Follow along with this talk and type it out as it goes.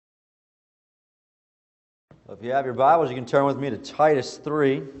If you have your Bibles, you can turn with me to Titus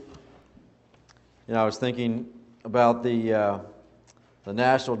 3. You know, I was thinking about the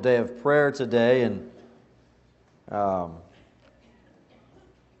National Day of Prayer today, and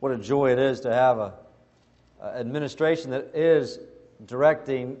what a joy it is to have a administration that is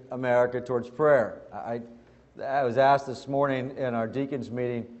directing America towards prayer. I was asked this morning in our deacons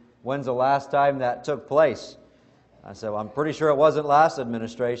meeting, when's the last time that took place? I said, well, I'm pretty sure it wasn't last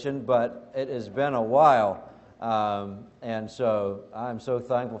administration, but it has been a while. And so I'm so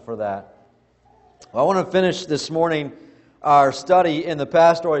thankful for that. Well, I want to finish this morning our study in the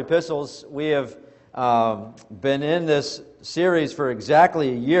pastoral epistles. We have been in this series for exactly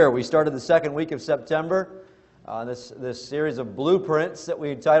a year. We started the second week of September, this series of blueprints that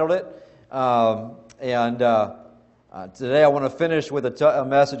we titled it. Today I want to finish with a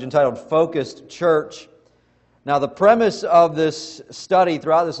message entitled Focused Church. Now, the premise of this study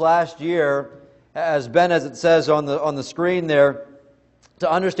throughout this last year has been, as it says on the screen there, to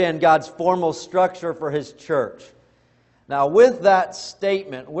understand God's formal structure for His church. Now, with that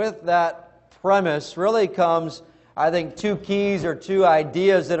statement, with that premise, really comes, I think, two keys or two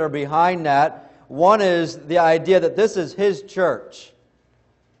ideas that are behind that. One is the idea that this is His church.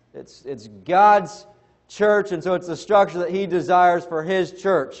 It's God's church, and so it's the structure that He desires for His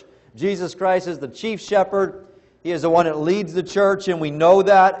church. Jesus Christ is the chief shepherd. He is the one that leads the church, and we know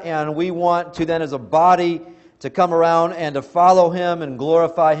that, and we want to then as a body to come around and to follow Him and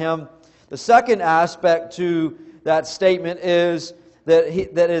glorify Him. The second aspect to that statement is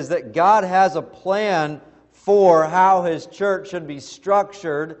that God has a plan for how His church should be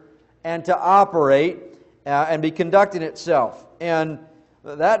structured and to operate and be conducting itself. And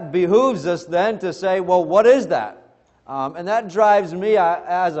that behooves us then to say, well, what is that? And that drives me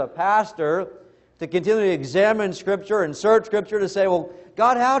as a pastor to continually examine Scripture and search Scripture to say, well,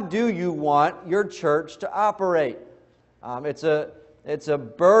 God, how do you want your church to operate? It's a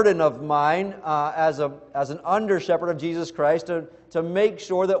burden of mine as an under-shepherd of Jesus Christ to make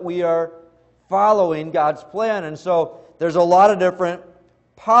sure that we are following God's plan. And so there's a lot of different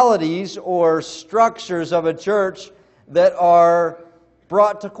polities or structures of a church that are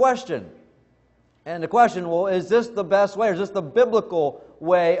brought to question. And the question, well, is this the best way? Or is this the biblical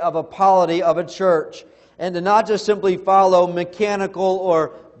way of a polity of a church? And to not just simply follow mechanical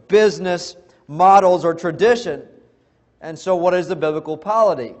or business models or tradition. And so what is the biblical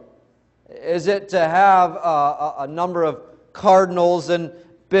polity? Is it to have a number of cardinals and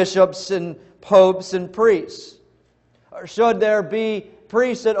bishops and popes and priests? Or should there be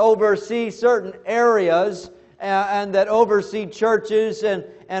priests that oversee certain areas and that oversee churches and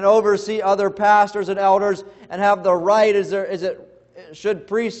oversee other pastors and elders and have the right, should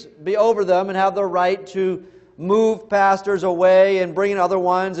priests be over them and have the right to move pastors away and bring in other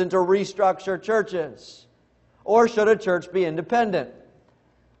ones and to restructure churches? Or should a church be independent?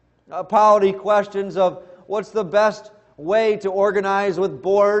 Polity questions of what's the best way to organize with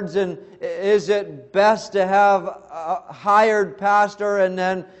boards, and is it best to have a hired pastor and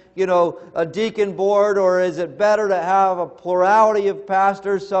then a deacon board, or is it better to have a plurality of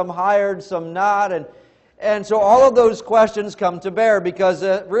pastors, some hired, some not? And so all of those questions come to bear because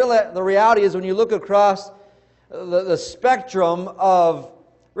really the reality is when you look across the spectrum of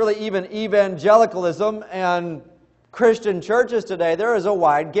really even evangelicalism and Christian churches today, there is a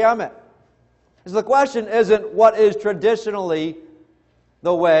wide gamut. So the question isn't what is traditionally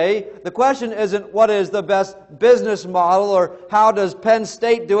the way. The question isn't what is the best business model or how does Penn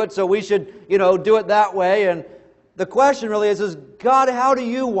State do it, so we should, do it that way. And the question really is God, how do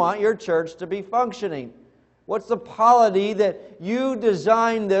you want your church to be functioning? What's the polity that you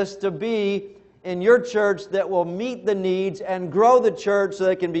designed this to be in your church that will meet the needs and grow the church so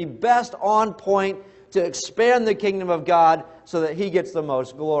that it can be best on point to expand the kingdom of God so that He gets the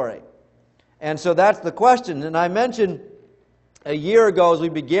most glory? And so that's the question. And I mentioned a year ago as we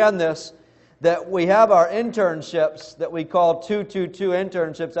began this that we have our internships that we call 222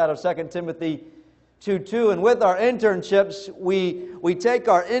 internships out of 2 Timothy 2:2. And with our internships, we take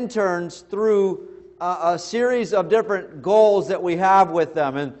our interns through a series of different goals that we have with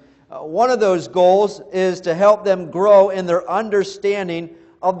them. And one of those goals is to help them grow in their understanding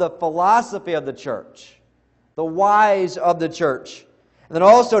of the philosophy of the church, the whys of the church. And then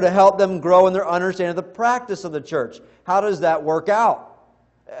also to help them grow in their understanding of the practice of the church. How does that work out?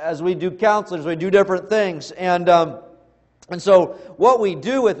 As we do counselors, we do different things. And so what we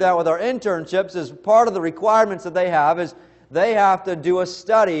do with that, with our internships, is part of the requirements that they have is they have to do a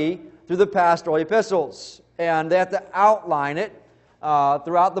study through the pastoral epistles. And they have to outline it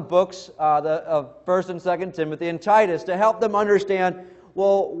throughout the books of 1 and 2 Timothy and Titus to help them understand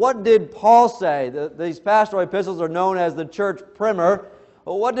well, what did Paul say? These pastoral epistles are known as the church primer.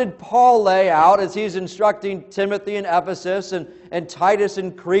 Well, what did Paul lay out as he's instructing Timothy in Ephesus and Titus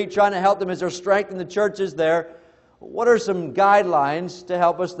in Crete, trying to help them as they're strengthening the churches there? What are some guidelines to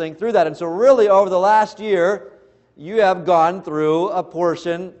help us think through that? And so really, over the last year, you have gone through a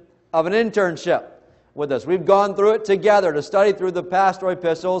portion of an internship with us. We've gone through it together to study through the pastoral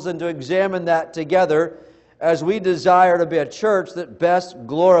epistles and to examine that together as we desire to be a church that best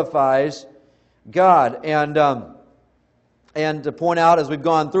glorifies God. And to point out, as we've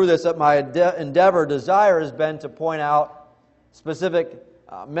gone through this, that my desire has been to point out specific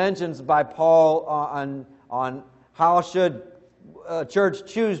mentions by Paul on how should a church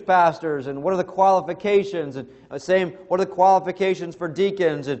choose pastors, and what are the qualifications, and what are the qualifications for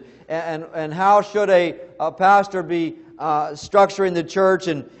deacons, and how should a pastor be structuring the church,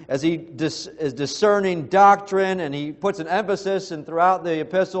 and as he is discerning doctrine, and he puts an emphasis and throughout the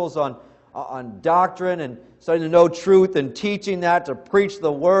epistles on doctrine and starting to know truth and teaching that, to preach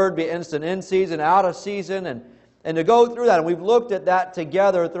the word, be instant in season, out of season, and to go through that. And we've looked at that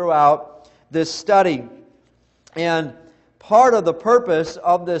together throughout this study. And part of the purpose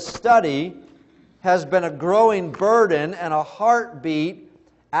of this study has been a growing burden and a heartbeat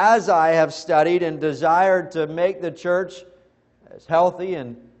as I have studied and desired to make the church as healthy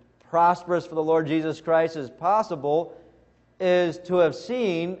and prosperous for the Lord Jesus Christ as possible, is to have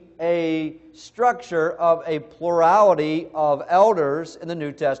seen a structure of a plurality of elders in the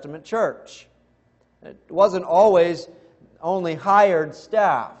New Testament church. It wasn't always only hired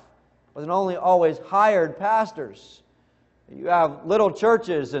staff. It wasn't only always hired pastors. You have little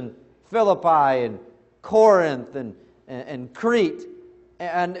churches in Philippi and Corinth and Crete,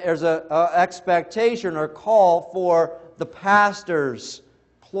 and there's an expectation or call for the pastors,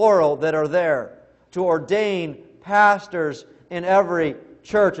 plural, that are there, to ordain pastors in every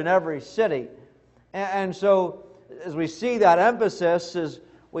church, in every city. And so, as we see that emphasis, as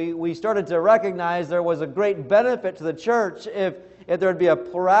we started to recognize there was a great benefit to the church if there would be a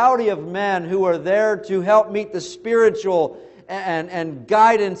plurality of men who were there to help meet the spiritual and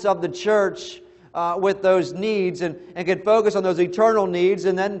guidance of the church with those needs, and could focus on those eternal needs.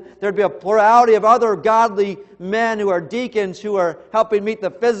 And then there'd be a plurality of other godly men who are deacons who are helping meet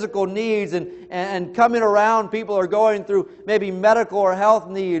the physical needs and coming around people who are going through maybe medical or health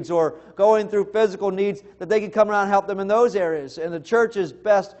needs or going through physical needs, that they can come around and help them in those areas. And the church is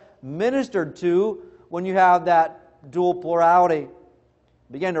best ministered to when you have that dual plurality.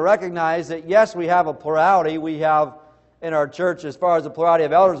 Begin to recognize that, yes, we have a plurality. We have in our church, as far as the plurality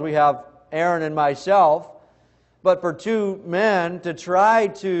of elders, we have Aaron and myself. But for two men to try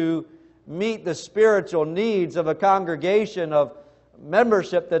to meet the spiritual needs of a congregation of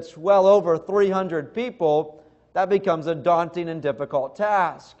membership that's well over 300 people, that becomes a daunting and difficult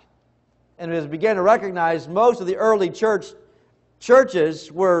task. And as we begin to recognize, most of the early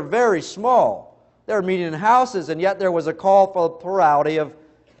churches were very small. They were meeting in houses, and yet there was a call for a plurality of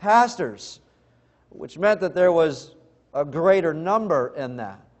pastors, which meant that there was a greater number in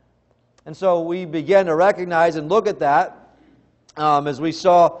that. And so we began to recognize and look at that. As we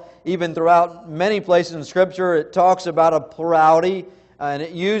saw even throughout many places in Scripture, it talks about a plurality, and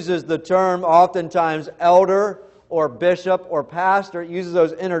it uses the term oftentimes elder or bishop or pastor. It uses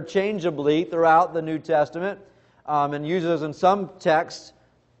those interchangeably throughout the New Testament, and uses those in some texts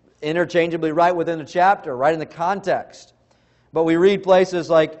interchangeably right within the chapter, right in the context. But we read places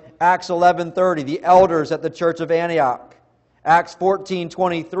like Acts 11:30, the elders at the church of Antioch. Acts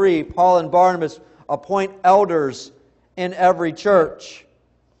 14:23, Paul and Barnabas appoint elders in every church.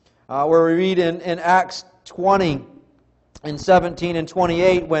 Where we read in Acts 20 and 17 and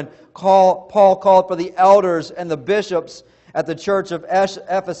 28, when Paul called for the elders and the bishops at the church of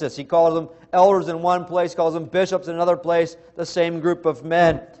Ephesus. He calls them elders in one place, calls them bishops in another place, the same group of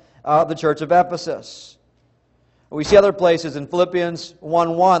men of the church of Ephesus. We see other places in Philippians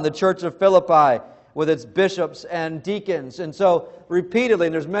 1:1, the church of Philippi with its bishops and deacons. And so repeatedly,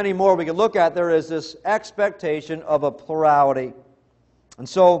 and there's many more we can look at, there is this expectation of a plurality. And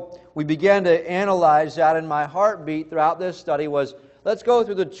so we began to analyze that, and my heartbeat throughout this study was, let's go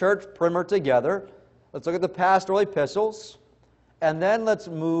through the church primer together. Let's look at the pastoral epistles, and then let's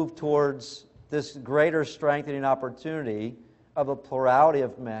move towards this greater strengthening opportunity of a plurality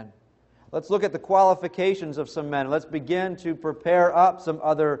of men. Let's look at the qualifications of some men. Let's begin to prepare up some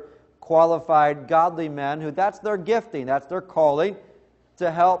other qualified, godly men who that's their gifting, that's their calling,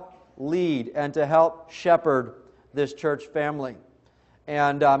 to help lead and to help shepherd this church family.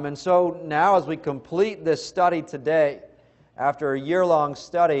 And so now as we complete this study today, after a year-long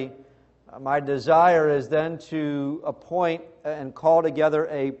study, my desire is then to appoint and call together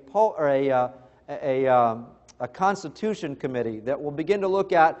a constitution committee that will begin to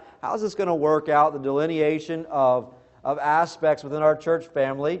look at how is this going to work out, the delineation of aspects within our church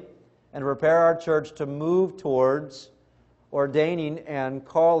family, and prepare our church to move towards ordaining and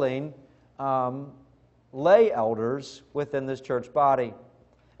calling lay elders within this church body,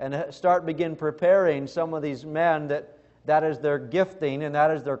 and begin preparing some of these men that is their gifting and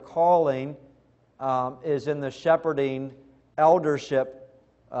that is their calling, is in the shepherding eldership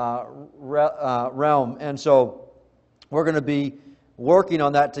realm. And so we're going to be working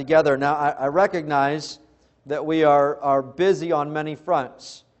on that together. Now, I recognize that we are busy on many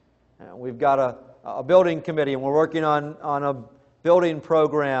fronts. We've got a building committee, and we're working on a building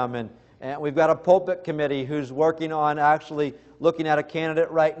program, and we've got a pulpit committee who's working on actually looking at a candidate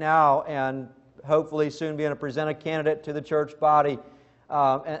right now and hopefully soon being able to present a candidate to the church body.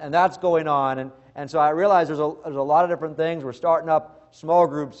 And that's going on. And so I realize there's a lot of different things. We're starting up small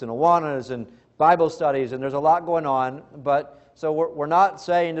groups and Awanas and Bible studies, and there's a lot going on. So we're not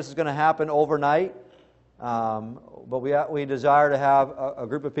saying this is going to happen overnight, but we desire to have a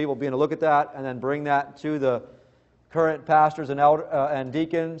group of people being to look at that and then bring that to the current pastors and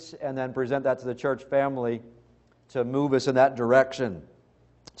deacons, and then present that to the church family to move us in that direction.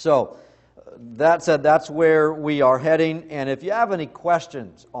 So, that said, that's where we are heading. And if you have any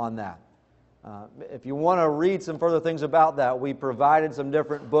questions on that, if you want to read some further things about that, we provided some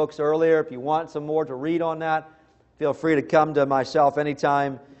different books earlier. If you want some more to read on that, feel free to come to myself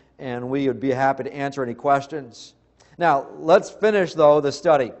anytime, and we would be happy to answer any questions. Now, let's finish, though, the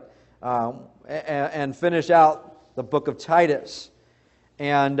study and finish out the book of Titus.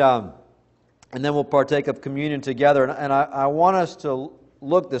 And then we'll partake of communion together. And I want us to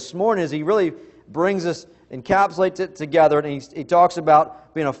look this morning as he really brings us, encapsulates it together, and he talks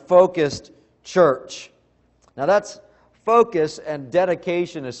about being a focused church. Now that's focus, and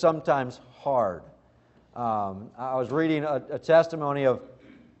dedication is sometimes hard. I was reading a testimony of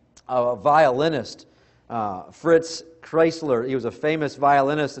a violinist, Fritz Kreisler. He was a famous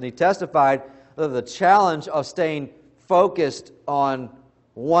violinist, and he testified of the challenge of staying focused on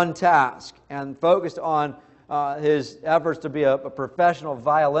one task and focused on his efforts to be a professional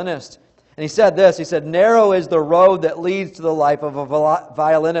violinist. And he said this, he said, "Narrow is the road that leads to the life of a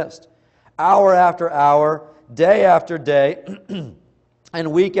violinist. Hour after hour, day after day,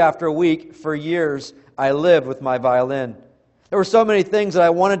 and week after week, for years, I lived with my violin. There were so many things that I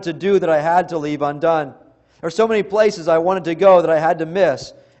wanted to do that I had to leave undone. There were so many places I wanted to go that I had to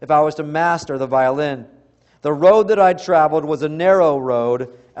miss if I was to master the violin. The road that I traveled was a narrow road,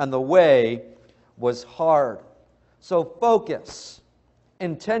 and the way was hard." So focus,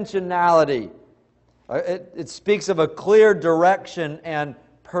 intentionality. It speaks of a clear direction and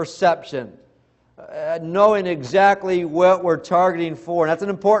perception, knowing exactly what we're targeting for. And that's an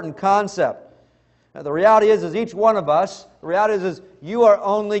important concept. Now, the reality is each one of us, the reality is you are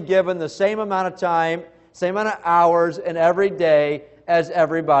only given the same amount of time, same amount of hours in every day as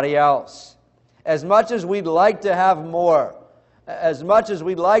everybody else. As much as we'd like to have more, as much as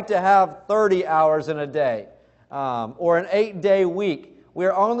we'd like to have 30 hours in a day, or an 8-day week,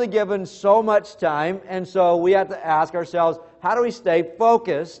 we're only given so much time, and so we have to ask ourselves, how do we stay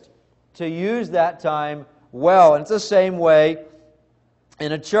focused to use that time well? And it's the same way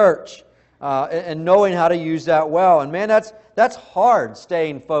in a church, and knowing how to use that well. And man, that's hard,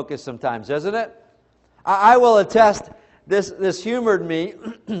 staying focused sometimes, isn't it? I will attest, this humored me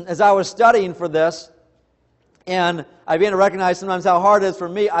as I was studying for this, and I began to recognize sometimes how hard it is for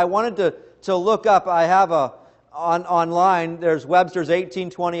me. I wanted to look up, I have online, there's Webster's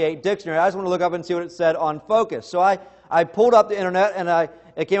 1828 dictionary. I just want to look up and see what it said on focus. So I pulled up the internet, and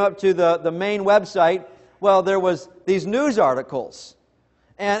it came up to the main website. Well, there was these news articles,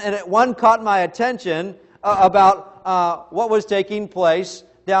 and one caught my attention about what was taking place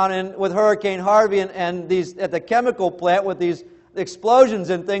down with Hurricane Harvey and these at the chemical plant with these explosions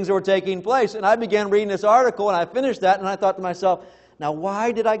and things that were taking place. And I began reading this article, and I finished that, and I thought to myself, now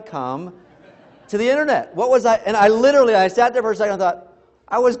why did I come to the internet? What was I? And I sat there for a second and thought,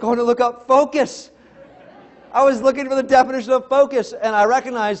 I was going to look up focus. I was looking for the definition of focus, and I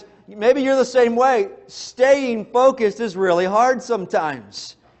recognized maybe you're the same way. Staying focused is really hard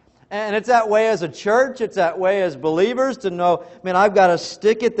sometimes. And it's that way as a church, it's that way as believers to know, man, I've got to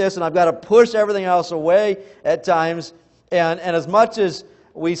stick at this and I've got to push everything else away at times. And as much as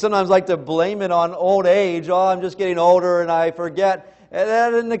we sometimes like to blame it on old age, oh, I'm just getting older and I forget,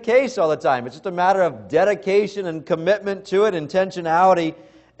 that isn't the case all the time. It's just a matter of dedication and commitment to it, intentionality,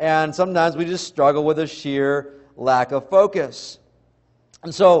 and sometimes we just struggle with a sheer lack of focus.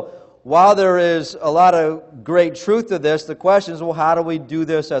 And so while there is a lot of great truth to this, the question is, well, how do we do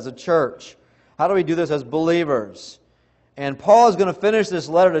this as a church? How do we do this as believers? And Paul is going to finish this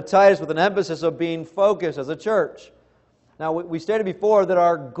letter to Titus with an emphasis of being focused as a church. Now, we stated before that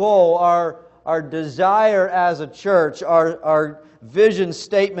our goal, our desire as a church, our vision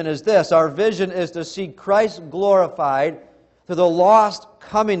statement is this. Our vision is to see Christ glorified through the lost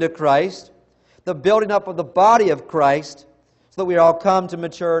coming to Christ, the building up of the body of Christ, so that we all come to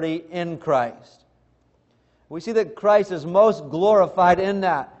maturity in Christ. We see that Christ is most glorified in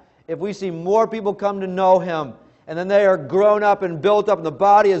that. If we see more people come to know Him, and then they are grown up and built up, and the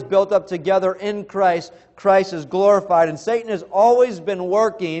body is built up together in Christ, Christ is glorified. And Satan has always been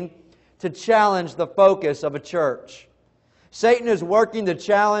working to challenge the focus of a church. Satan is working to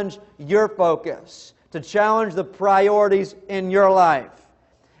challenge your focus, to challenge the priorities in your life.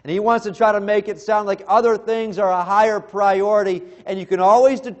 And he wants to try to make it sound like other things are a higher priority, and you can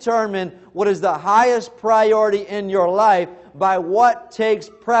always determine what is the highest priority in your life by what takes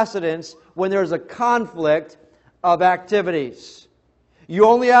precedence when there's a conflict of activities. You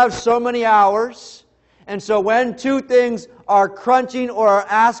only have so many hours, and so when two things are crunching or are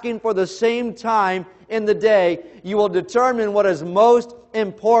asking for the same time in the day, you will determine what is most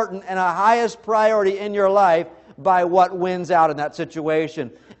important and a highest priority in your life by what wins out in that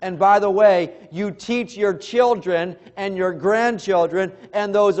situation. And by the way, you teach your children and your grandchildren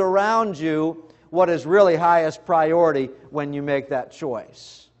and those around you what is really highest priority when you make that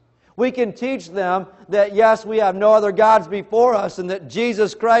choice. We can teach them that yes, we have no other gods before us and that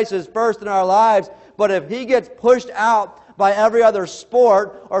Jesus Christ is first in our lives, but if He gets pushed out by every other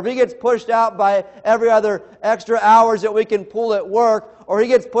sport, or if He gets pushed out by every other extra hours that we can pull at work, or He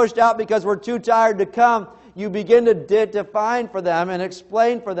gets pushed out because we're too tired to come, you begin to define for them and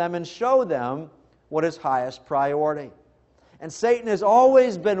explain for them and show them what is highest priority. And Satan has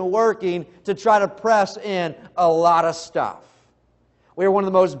always been working to try to press in a lot of stuff. We are one of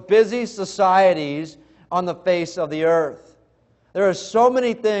the most busy societies on the face of the earth. There are so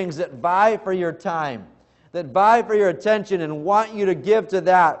many things that vie for your time, that vie for your attention and want you to give to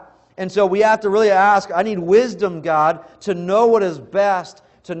that. And so we have to really ask, I need wisdom, God, to know what is best,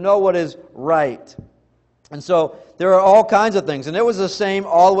 to know what is right. And so there are all kinds of things. And it was the same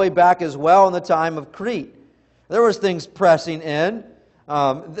all the way back as well in the time of Crete. There was things pressing in.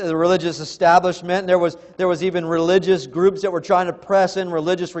 The religious establishment. There was even religious groups that were trying to press in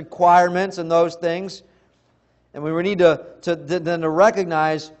religious requirements and those things. And we need to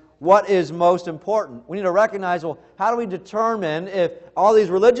recognize what is most important. We need to recognize, well, how do we determine if all these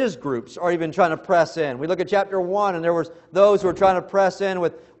religious groups are even trying to press in? We look at chapter 1, and there was those who were trying to press in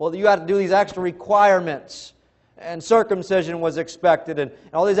with, well, you have to do these extra requirements, and circumcision was expected, and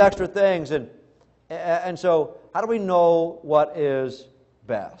all these extra things. And so, how do we know what is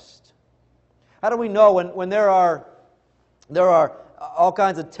best? How do we know when there are all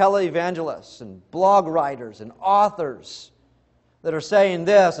kinds of televangelists and blog writers and authors that are saying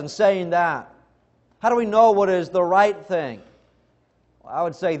this and saying that? How do we know what is the right thing? Well, I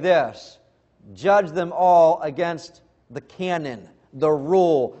would say this: judge them all against the canon, the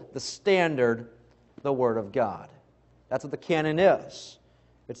rule, the standard, the Word of God. That's what the canon is.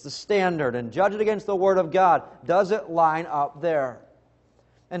 It's the standard, and judge it against the Word of God. Does it line up there?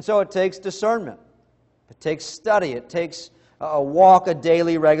 And so it takes discernment. It takes study. It takes a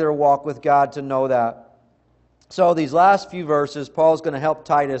daily, regular walk with God to know that. So these last few verses, Paul's going to help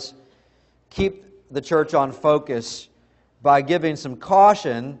Titus keep the church on focus by giving some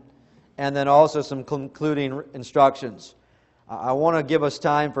caution and then also some concluding instructions. I want to give us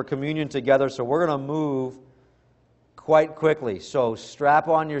time for communion together, so we're going to move quite quickly. So strap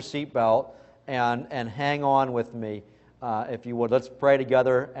on your seatbelt and hang on with me, if you would. Let's pray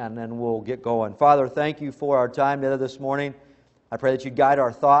together, and then we'll get going. Father, thank you for our time together this morning. I pray that you guide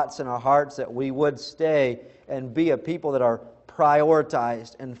our thoughts and our hearts, that we would stay and be a people that are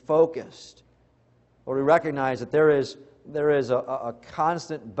prioritized and focused. Lord, we recognize that there is a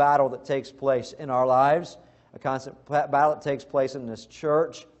constant battle that takes place in our lives, a constant battle that takes place in this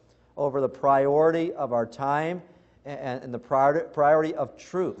church over the priority of our time and the priority of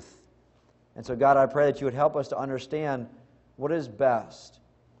truth. And so, God, I pray that you would help us to understand what is best.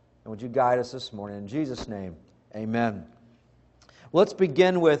 And would you guide us this morning? In Jesus' name, amen. Let's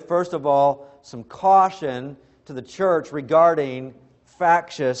begin with, first of all, some caution to the church regarding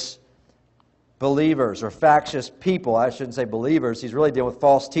factious believers, or factious people. I shouldn't say believers. He's really dealing with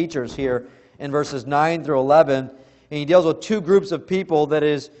false teachers here in verses 9 through 11. And he deals with two groups of people that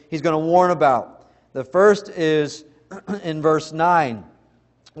he's going to warn about. The first is in verse 9,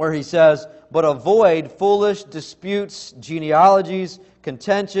 where he says, "But avoid foolish disputes, genealogies,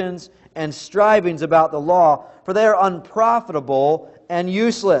 contentions, and strivings about the law, for they are unprofitable and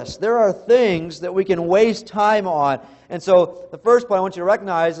useless. There are things that we can waste time on. And so the first point I want you to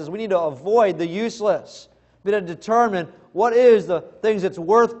recognize is we need to avoid the useless. We need to determine what is the things that's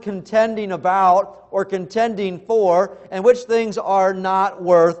worth contending about or contending for, and which things are not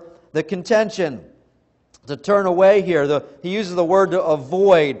worth the contention. To turn away here, he uses the word to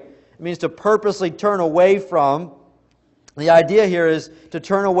avoid. It means to purposely turn away from. The idea here is to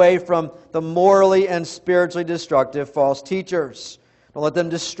turn away from the morally and spiritually destructive false teachers. Don't let them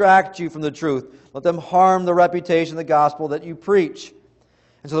distract you from the truth. Let them harm the reputation of the gospel that you preach.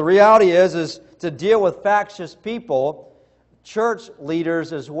 And so the reality is to deal with factious people, church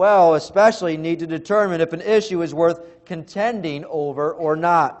leaders as well especially need to determine if an issue is worth contending over or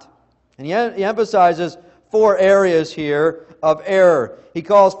not. And he emphasizes 4 areas here of error. He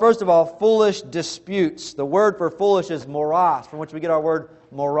calls, first of all, foolish disputes. The word for foolish is moros, from which we get our word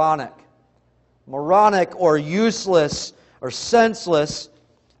moronic. Moronic or useless or senseless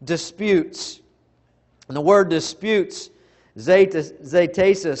disputes. And the word disputes,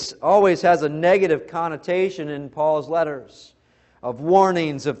 zetesis, always has a negative connotation in Paul's letters, of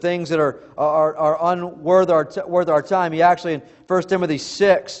warnings, of things that are worth our time. He actually, in 1 Timothy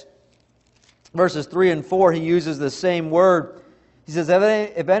 6, verses 3 and 4, he uses the same word. He says,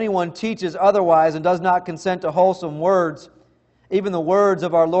 if anyone teaches otherwise and does not consent to wholesome words, even the words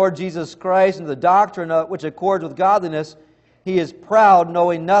of our Lord Jesus Christ and the doctrine which accords with godliness, he is proud,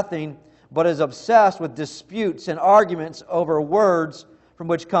 knowing nothing, but is obsessed with disputes and arguments over words, from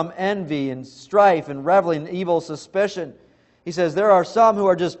which come envy and strife and reveling and evil suspicion. He says there are some who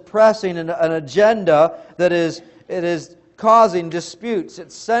are just pressing an agenda that is causing disputes.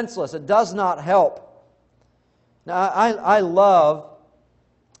 It's senseless. It does not help. Now, I love,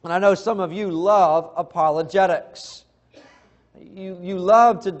 and I know some of you love, apologetics. You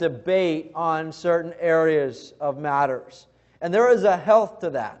love to debate on certain areas of matters. And there is a health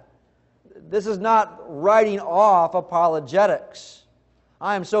to that. This is not writing off apologetics.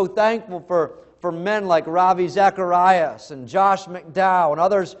 I am so thankful for men like Ravi Zacharias and Josh McDowell and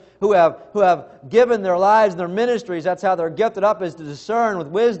others who have given their lives and their ministries. That's how they're gifted up, is to discern with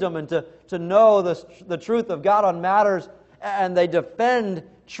wisdom and to know the truth of God on matters, and they defend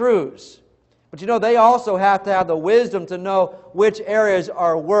truths. But they also have to have the wisdom to know which areas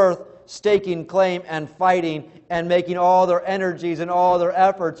are worth staking claim and fighting and making all their energies and all their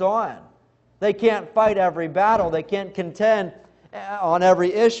efforts on. They can't fight every battle. They can't contend on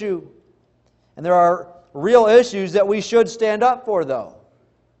every issue. And there are real issues that we should stand up for, though.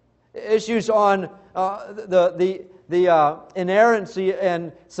 Issues on the inerrancy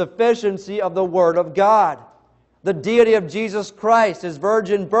and sufficiency of the Word of God. The deity of Jesus Christ, His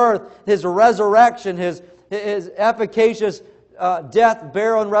virgin birth, His resurrection, His efficacious death,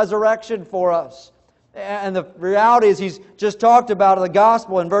 burial, and resurrection for us. And the reality is, He's just talked about in the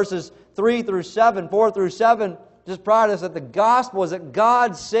gospel in verses 4 through 7, just prior to this, that the gospel is that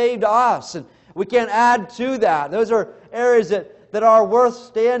God saved us. And we can't add to that. Those are areas that are worth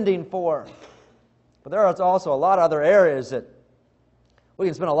standing for. But there are also a lot of other areas that we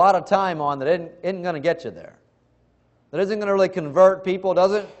can spend a lot of time on that isn't going to get you there. That isn't going to really convert people,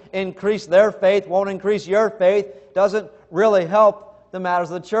 doesn't increase their faith, won't increase your faith, doesn't really help the matters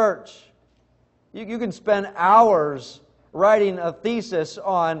of the church. You can spend hours writing a thesis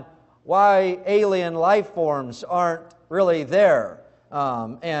on why alien life forms aren't really there.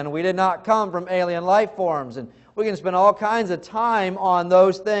 And we did not come from alien life forms. And we can spend all kinds of time on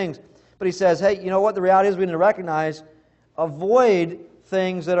those things. But he says, hey, you know what? The reality is we need to recognize, avoid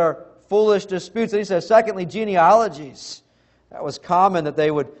things that are foolish disputes. And he says, secondly, genealogies. That was common that they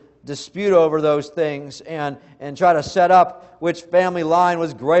would dispute over those things and try to set up which family line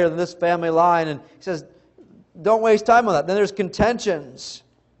was greater than this family line. And he says, don't waste time on that. Then there's contentions.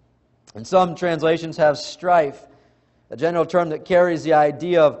 And some translations have strife, a general term that carries the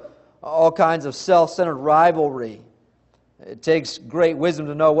idea of all kinds of self-centered rivalry. It takes great wisdom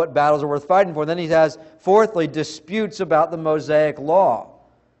to know what battles are worth fighting for. And then he has, fourthly, disputes about the Mosaic law.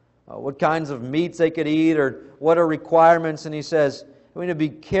 What kinds of meats they could eat or what are requirements. And he says, we need to be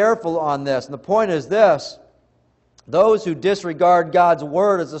careful on this. And the point is this: those who disregard God's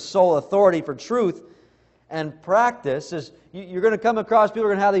Word as the sole authority for truth and practice, you're going to come across people who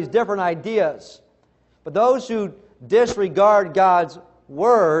are going to have these different ideas. But those who disregard God's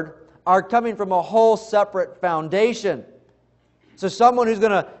Word are coming from a whole separate foundation. So someone who's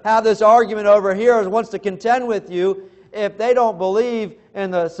going to have this argument over here and wants to contend with you, if they don't believe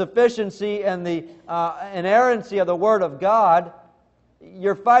in the sufficiency and the inerrancy of the Word of God,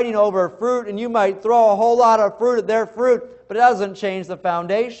 you're fighting over fruit, and you might throw a whole lot of fruit at their fruit, but it doesn't change the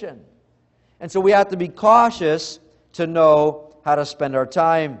foundation. And so we have to be cautious to know how to spend our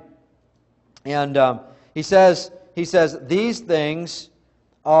time. And he says, these things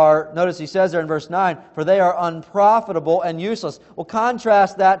are, notice he says there in verse 9, for they are unprofitable and useless. Well,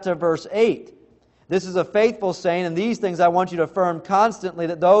 contrast that to verse 8. This is a faithful saying, and these things I want you to affirm constantly,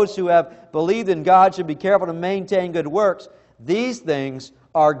 that those who have believed in God should be careful to maintain good works. These things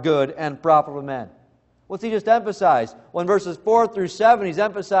are good and profitable men. What's he just emphasized? Well, in verses 4 through 7, he's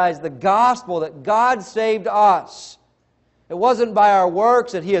emphasized the gospel, that God saved us. It wasn't by our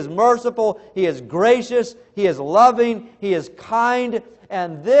works, that He is merciful, He is gracious, He is loving, He is kind,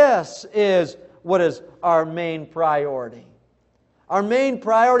 and this is what is our main priority. Our main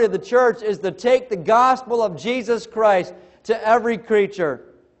priority of the church is to take the gospel of Jesus Christ to every creature,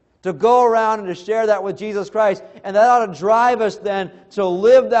 to go around and to share that with Jesus Christ. And that ought to drive us then to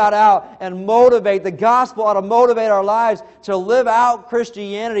live that out and motivate. The gospel ought to motivate our lives to live out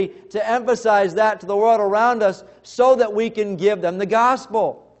Christianity, to emphasize that to the world around us so that we can give them the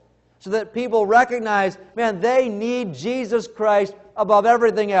gospel. So that people recognize, man, they need Jesus Christ above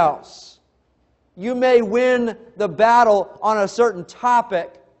everything else. You may win the battle on a certain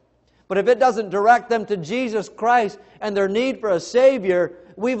topic, but if it doesn't direct them to Jesus Christ and their need for a Savior,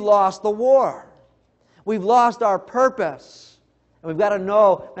 we've lost the war. We've lost our purpose. And we've got to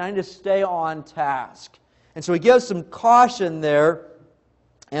know, man, I need to stay on task. And so he gives some caution there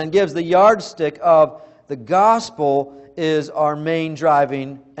and gives the yardstick of the gospel is our main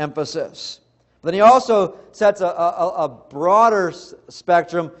driving emphasis. But then he also sets a broader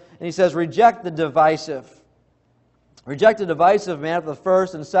spectrum, and he says, reject the divisive. Reject the divisive man after the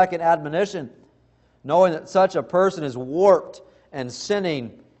first and second admonition, knowing that such a person is warped and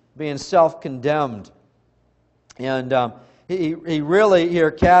sinning, being self-condemned. And he really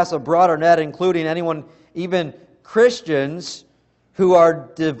here casts a broader net, including anyone, even Christians, who are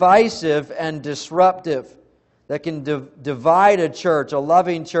divisive and disruptive, that can divide a church, a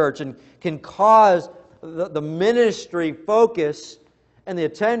loving church, and can cause the ministry focus and the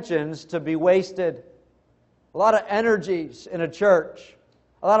attentions to be wasted. A lot of energies in a church,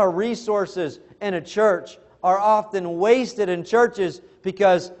 a lot of resources in a church are often wasted in churches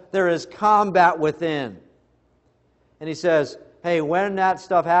because there is combat within. And he says, hey, when that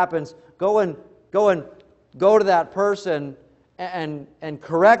stuff happens, go to that person and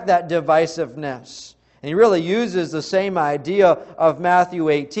correct that divisiveness. And he really uses the same idea of Matthew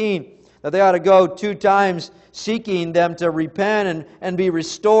 18, that they ought to go 2 times seeking them to repent and be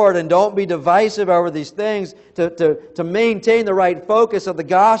restored, and don't be divisive over these things, to maintain the right focus of the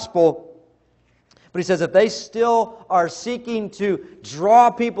gospel. But he says if they still are seeking to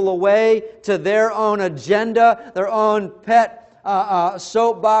draw people away to their own agenda, their own pet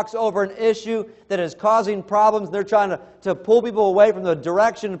soapbox over an issue that is causing problems, they're trying to pull people away from the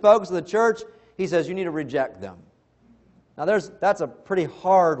direction and focus of the church, he says you need to reject them. Now that's a pretty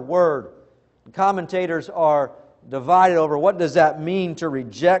hard word. Commentators are divided over what does that mean to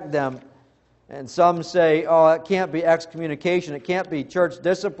reject them. And some say, oh, it can't be excommunication, it can't be church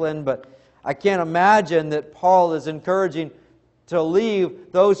discipline, but I can't imagine that Paul is encouraging to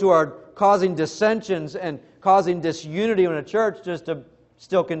leave those who are causing dissensions and causing disunity in a church just to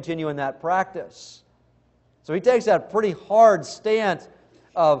still continue in that practice. So he takes that pretty hard stance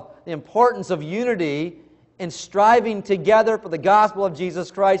of the importance of unity in striving together for the gospel of Jesus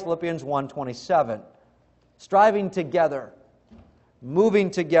Christ, Philippians 1:27. Striving together,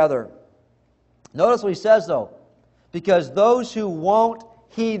 moving together. Notice what he says though, because those who won't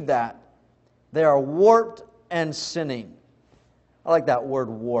heed that, they are warped and sinning. I like that word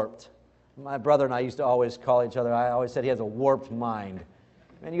warped. My brother and I used to always call each other, I always said he has a warped mind.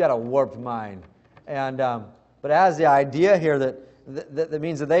 Man, you got a warped mind. And but it has the idea here that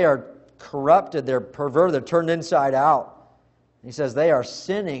means that they are corrupted, they're perverted, they're turned inside out. He says they are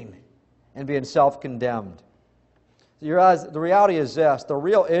sinning and being self-condemned. So you realize the reality is this, the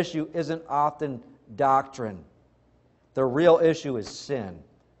real issue isn't often doctrine. The real issue is sin.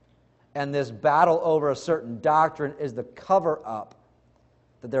 And this battle over a certain doctrine is the cover-up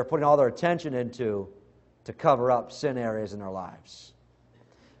that they're putting all their attention into to cover up sin areas in their lives.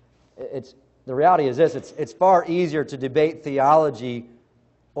 The reality is this, it's far easier to debate theology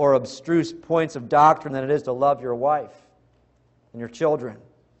or abstruse points of doctrine than it is to love your wife and your children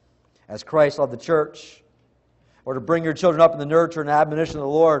as Christ loved the church, or to bring your children up in the nurture and admonition of the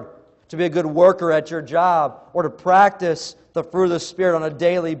Lord, to be a good worker at your job, or to practice the fruit of the Spirit on a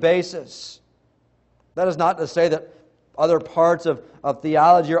daily basis. That is not to say that other parts of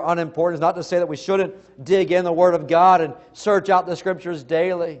theology are unimportant. It's not to say that we shouldn't dig in the Word of God and search out the Scriptures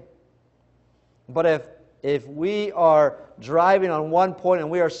daily. But if we are driving on one point and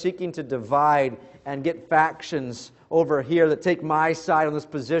we are seeking to divide and get factions over here that take my side on this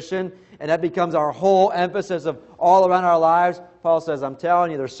position, and that becomes our whole emphasis of all around our lives, Paul says, I'm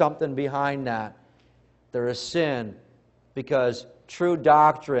telling you, there's something behind that. There is sin, because true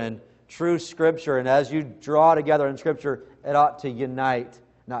doctrine, true Scripture, and as you draw together in Scripture, it ought to unite,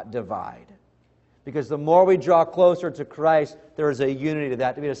 not divide. Because the more we draw closer to Christ, there is a unity to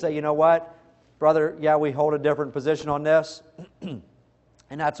that. To be able to say, you know what, brother, yeah, we hold a different position on this, and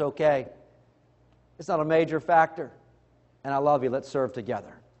that's okay. It's not a major factor. And I love you. Let's serve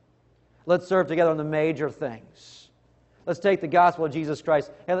together. Let's serve together on the major things. Let's take the gospel of Jesus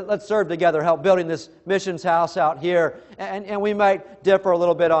Christ and let's serve together, help building this missions house out here. And we might differ a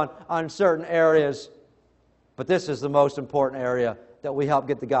little bit on certain areas, but this is the most important area that we help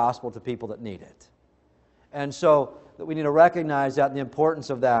get the gospel to people that need it. And so we need to recognize that and the importance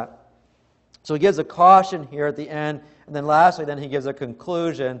of that. So he gives a caution here at the end, and then lastly, then he gives a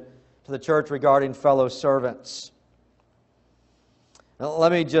conclusion to the church regarding fellow servants. Now,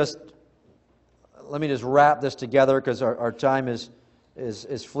 let me just wrap this together because our time is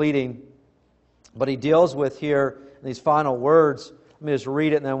fleeting. But he deals with here in these final words. Let me just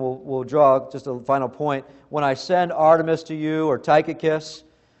read it, and then we'll draw just a final point. When I send Artemis to you, or Tychicus,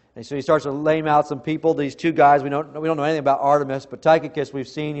 and so he starts to lay out some people. These two guys, we don't know anything about Artemis, but Tychicus we've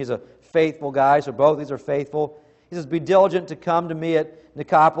seen, he's a faithful guy, so both these are faithful. He says, be diligent to come to me at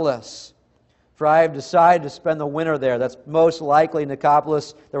Nicopolis, for I have decided to spend the winter there. That's most likely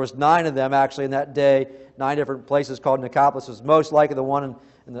Nicopolis. There was 9 of them actually in that day, 9 different places called Nicopolis. It was most likely the one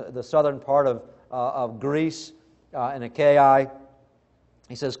in the southern part of Greece, in Achaia.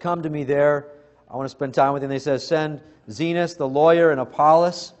 He says, come to me there. I want to spend time with you. And he says, send Zenas, the lawyer, and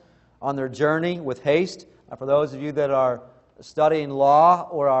Apollos on their journey with haste. For those of you that are studying law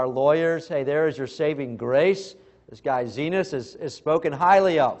or are lawyers, hey, there is your saving grace. This guy Zenas is spoken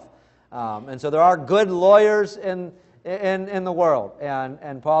highly of. And so there are good lawyers in the world.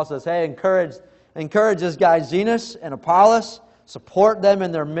 And Paul says, hey, encourage this guy Zenas and Apollos. Support them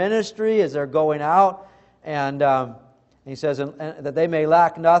in their ministry as they're going out. And he says, and that they may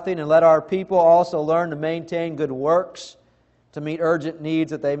lack nothing, and let our people also learn to maintain good works, to meet urgent needs,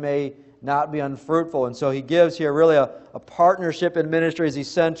 that they may not be unfruitful. And so he gives here really a partnership in ministry is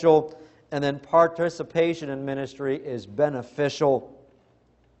essential, and then participation in ministry is beneficial.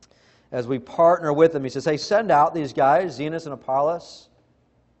 As we partner with them, he says, hey, send out these guys, Zenas and Apollos,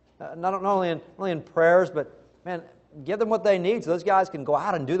 not only in prayers, but, man, give them what they need so those guys can go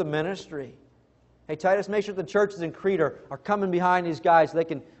out and do the ministry. Hey, Titus, make sure the churches in Crete are coming behind these guys so they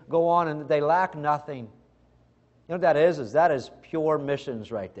can go on and they lack nothing. You know what that is? That is pure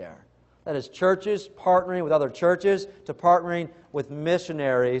missions right there. That is churches partnering with other churches to partnering with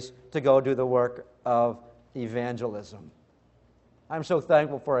missionaries to go do the work of evangelism. I'm so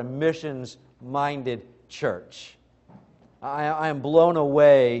thankful for a missions-minded church. I am blown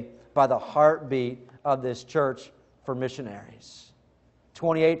away by the heartbeat of this church for missionaries.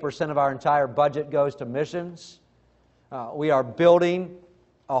 28% of our entire budget goes to missions. We are building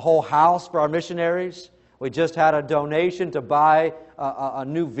a whole house for our missionaries. We just had a donation to buy a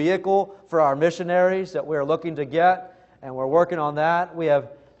new vehicle for our missionaries that we're looking to get, and we're working on that. We have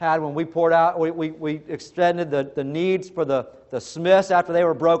had, when we poured out, we extended the needs for the Smiths after they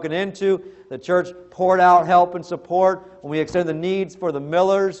were broken into. The church poured out help and support. When we extended the needs for the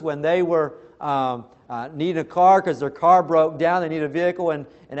Millers when they were needing a car because their car broke down, they needed a vehicle in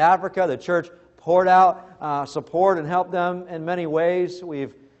Africa, the church poured out support and helped them in many ways. We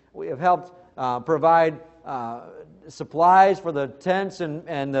have helped provide supplies for the tents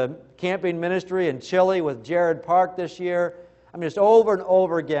and the camping ministry in Chile with Jared Park this year. I mean, just over and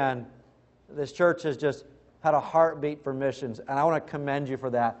over again, this church has just had a heartbeat for missions, and I want to commend you for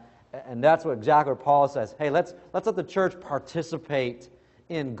that. And that's what exactly what Paul says. Hey, let's let the church participate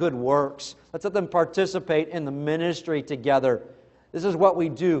in good works. Let's let them participate in the ministry together. This is what we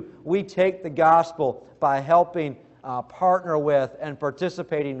do. We take the gospel by helping partner with and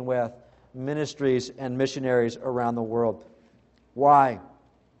participating with ministries and missionaries around the world. Why?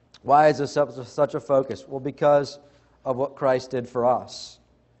 Why is this such a focus? Well, because of what Christ did for us.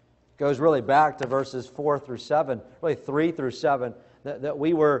 It goes really back to verses 4 through 7, really 3 through 7, that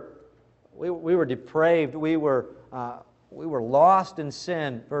we were depraved, we were lost in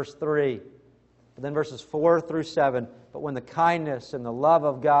sin, verse 3. But then verses 4 through 7, but when the kindness and the love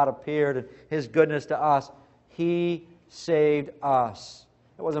of God appeared and His goodness to us, He saved us.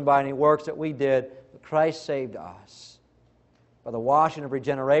 It wasn't by any works that we did, but Christ saved us. By the washing of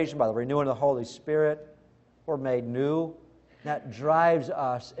regeneration, by the renewing of the Holy Spirit, we're made new. That drives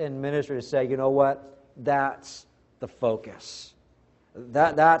us in ministry to say, you know what? that's the focus.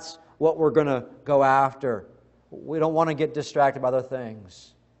 That's what we're going to go after. We don't want to get distracted by other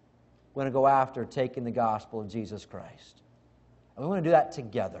things. We're going to go after taking the gospel of Jesus Christ. And we want to do that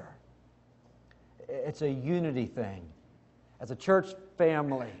together. It's a unity thing. As a church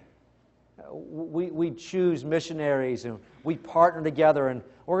family, we choose missionaries and we partner together, and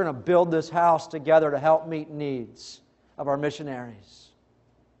we're going to build this house together to help meet needs of our missionaries.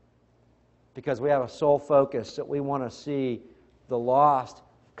 Because we have a sole focus that we want to see the lost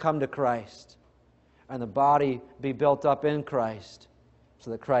come to Christ and the body be built up in Christ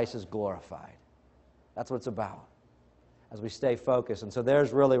so that Christ is glorified. That's what it's about as we stay focused. And so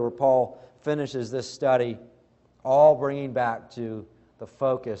there's really where Paul finishes this study, all bringing back to the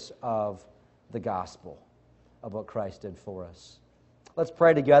focus of the gospel, of what Christ did for us. Let's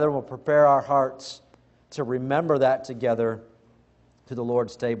pray together, and we'll prepare our hearts to remember that together to the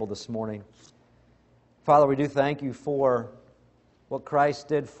Lord's table this morning. Father, we do thank you for what Christ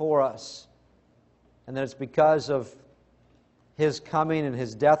did for us, and that it's because of His coming and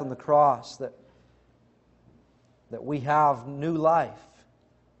His death on the cross that we have new life.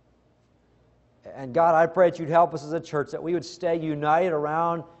 And God, I pray that you'd help us as a church, that we would stay united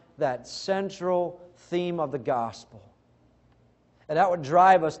around that central theme of the gospel. And that would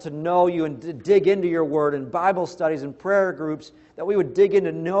drive us to know you and to dig into your word in Bible studies and prayer groups, that we would dig in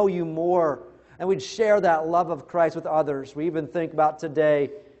to know you more, and we'd share that love of Christ with others. We even think about today,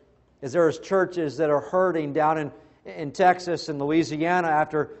 as there is churches that are hurting down in Texas and Louisiana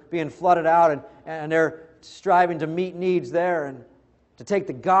after being flooded out, and they're striving to meet needs there and to take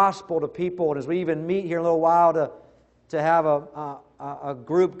the gospel to people. And as we even meet here in a little while to have a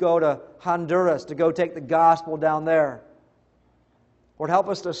group go to Honduras to go take the gospel down there. Lord, help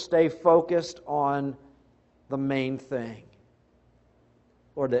us to stay focused on the main thing.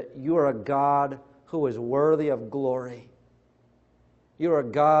 Lord, that you are a God who is worthy of glory. You are a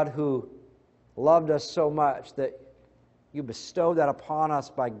God who loved us so much that you bestowed that upon us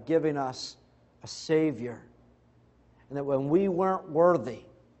by giving us a Savior. And that when we weren't worthy,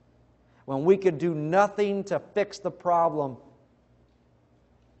 when we could do nothing to fix the problem,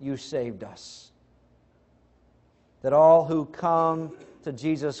 you saved us. That all who come to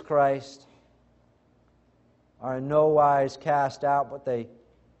Jesus Christ are in no wise cast out, but they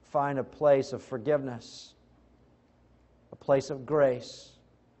find a place of forgiveness, a place of grace.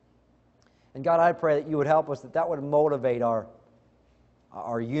 And God, I pray that you would help us, that would motivate our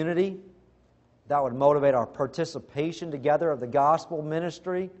unity, that would motivate our participation together of the gospel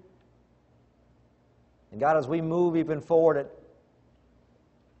ministry. And God, as we move even forward at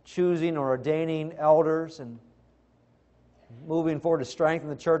choosing or ordaining elders and moving forward to strengthen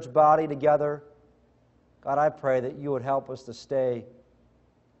the church body together, God, I pray that you would help us to stay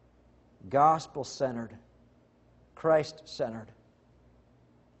gospel-centered, Christ-centered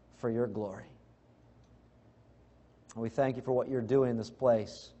for your glory. And we thank you for what you're doing in this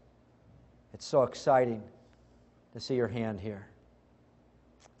place. It's so exciting to see your hand here.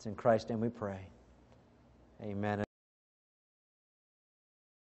 It's in Christ's name we pray. Amen.